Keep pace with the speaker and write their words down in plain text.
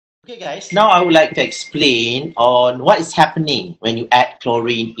Okay guys, now I would like to explain on what is happening when you add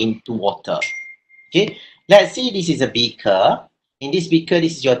chlorine into water. Okay, let's see this is a beaker. In this beaker,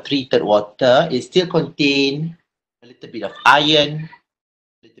 this is your treated water. It still contains a little bit of iron,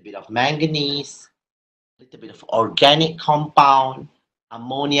 a little bit of manganese, a little bit of organic compound,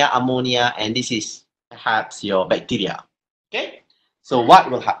 ammonia, and this is perhaps your bacteria. Okay, so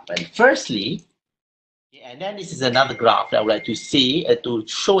what will happen? Firstly, and then this is another graph that I would like to see to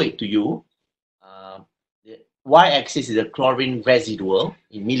show it to you. The y-axis is the chlorine residual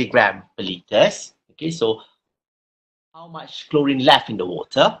in milligram per liters. Okay, so how much chlorine left in the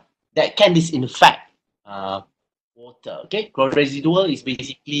water that can disinfect water. Okay, chlorine residual is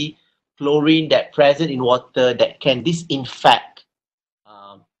basically chlorine that present in water that can disinfect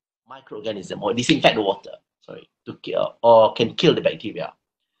microorganism or disinfect the water. Sorry, to kill or can kill the bacteria.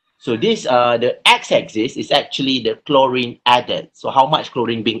 So this the x-axis is actually the chlorine added. So how much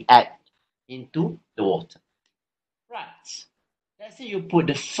chlorine being added into the water. Right. Let's say you put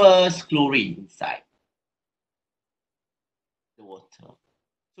the first chlorine inside the water.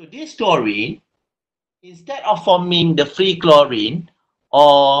 So this chlorine, instead of forming the free chlorine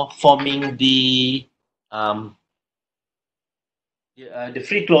or forming the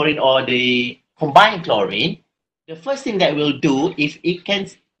free chlorine or the combined chlorine, the first thing that we'll do if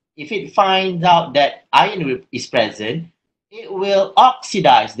it finds out that iron is present, it will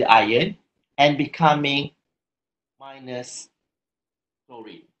oxidize the iron and becoming minus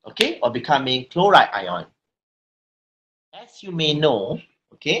chlorine, okay, or becoming chloride ion. As you may know,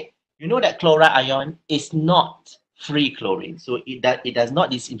 okay, you know that chloride ion is not free chlorine, so it does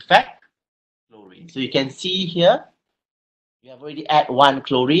not disinfect chlorine. So you can see here, you have already added one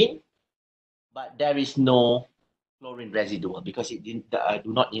chlorine, but there is no chlorine residual because it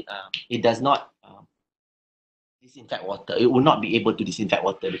does not disinfect water. It will not be able to disinfect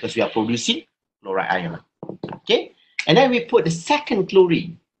water because we are producing chloride ion. Okay, and then we put the second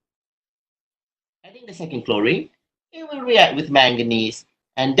chlorine. Adding the second chlorine, it will react with manganese,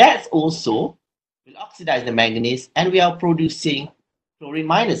 and that's also will oxidize the manganese, and we are producing chlorine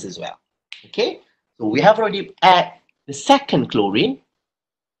minus as well. Okay, so we have already added the second chlorine,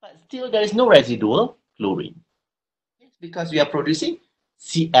 but still there is no residual chlorine. It's because we are producing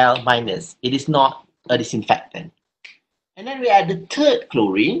Cl minus. It is not a disinfectant. And then we add the third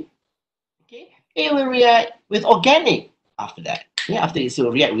chlorine. Okay, it will react with organic after that. Yeah, after it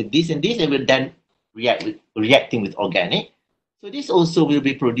will react with this and this, it will then reacting with organic. So this also will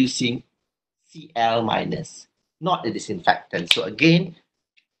be producing Cl minus, not a disinfectant. So again,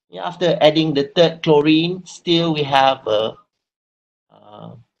 yeah, after adding the third chlorine, still we have a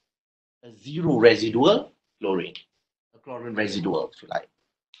zero residual chlorine, a chlorine residual, if you like.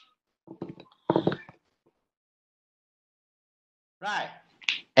 Right.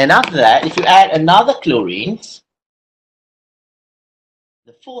 And after that, if you add another chlorine,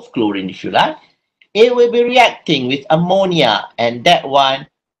 the fourth chlorine, if you like, it will be reacting with ammonia, and that one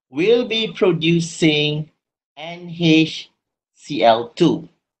will be producing NaCl2.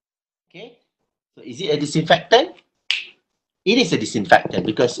 Okay, so is it a disinfectant? It is a disinfectant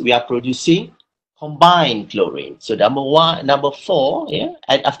because we are producing combined chlorine. So number four, yeah,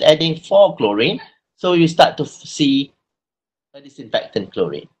 and after adding 4 chlorine, so you start to see a disinfectant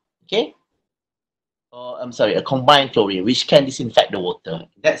chlorine. Okay, or I'm sorry, a combined chlorine which can disinfect the water.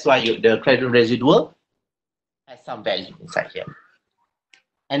 That's why the chlorine residual has some value inside here.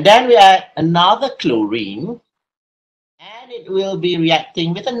 And then we add another chlorine, and it will be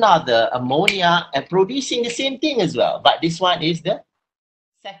reacting with another ammonia and producing the same thing as well. But this one is the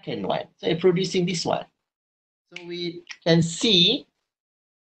second one. So it's producing this one. So we can see,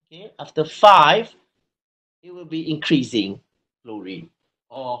 okay, after 5, it will be increasing chlorine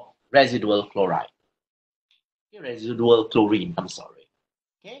or residual chloride. Okay, residual chlorine, I'm sorry.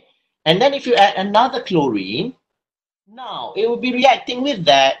 Okay, and then if you add another chlorine, now it will be reacting with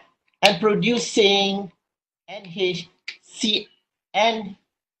that and producing NaCN.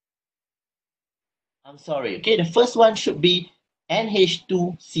 I'm sorry. Okay, the first one should be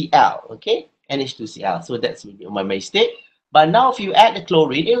NH2Cl. Okay, NH2Cl. So that's my mistake. But now if you add the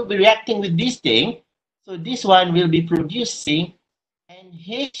chlorine, it will be reacting with this thing. So this one will be producing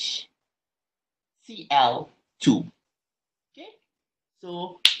NHCl2. Okay,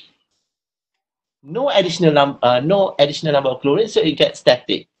 so no additional number of chlorine, so it gets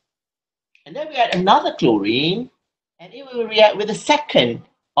static. And then we add another chlorine, and it will react with the second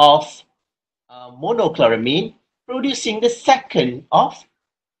of monochloramine, producing the second of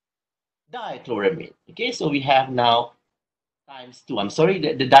dichloramine. Okay, so we have now ×2. I'm sorry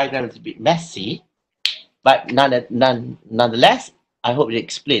that the diagram is a bit messy, but nonetheless, I hope it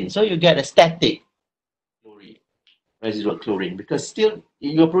explains. So you get a static chlorine, residual chlorine, because still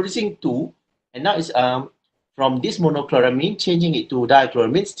you're producing two, and now it's from this monochloramine changing it to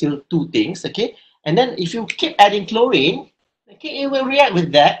dichloramine, still two things, okay? And then if you keep adding chlorine, okay, it will react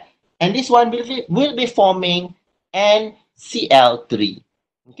with that, and this one will be forming NCl3,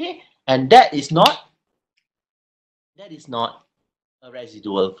 okay? And that is not a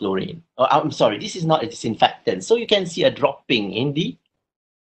residual chlorine. Oh, I'm sorry, this is not a disinfectant. So you can see a dropping in the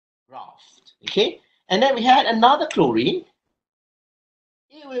raft, okay? And then we had another chlorine.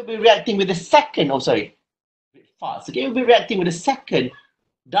 It will be reacting with the second, oh sorry, fast. Okay, it will be reacting with the second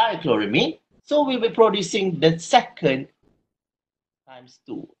dichloramine. So we'll be producing the second times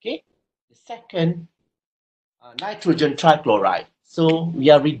two, okay? The second nitrogen trichloride. So we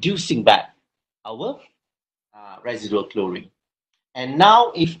are reducing back our residual chlorine. And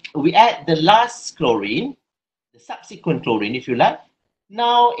now if we add the last chlorine, the subsequent chlorine, if you like,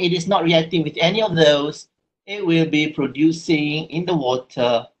 now it is not reacting with any of those. It will be producing in the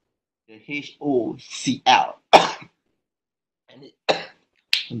water the HOCl. And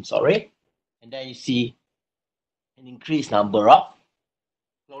I'm sorry. And then you see an increased number of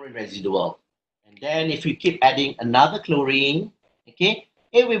chlorine residual. And then if you keep adding another chlorine, okay,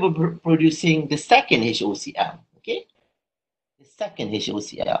 it will be producing the second HOCl, okay? The second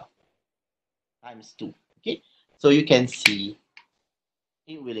HOCl times 2, okay? So you can see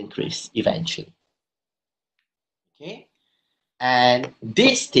it will increase eventually, okay? And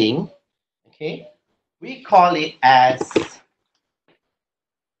this thing, okay, we call it as, does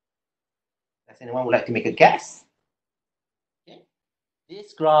anyone would like to make a guess? Okay.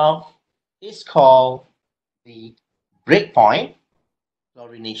 This graph is called the breakpoint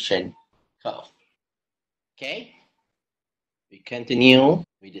chlorination curve. Okay, we continue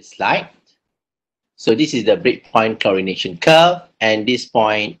with the slide. So this is the breakpoint chlorination curve, and this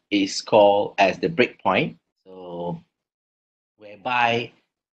point is called as the breakpoint. So whereby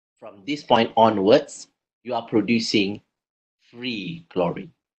from this point onwards, you are producing free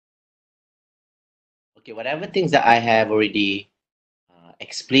chlorine. Okay, whatever things that I have already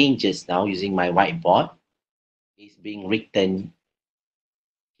explained just now using my whiteboard is being written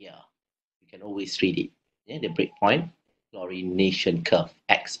here. You can always read it. Yeah, the breakpoint chlorination curve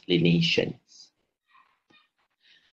explanations.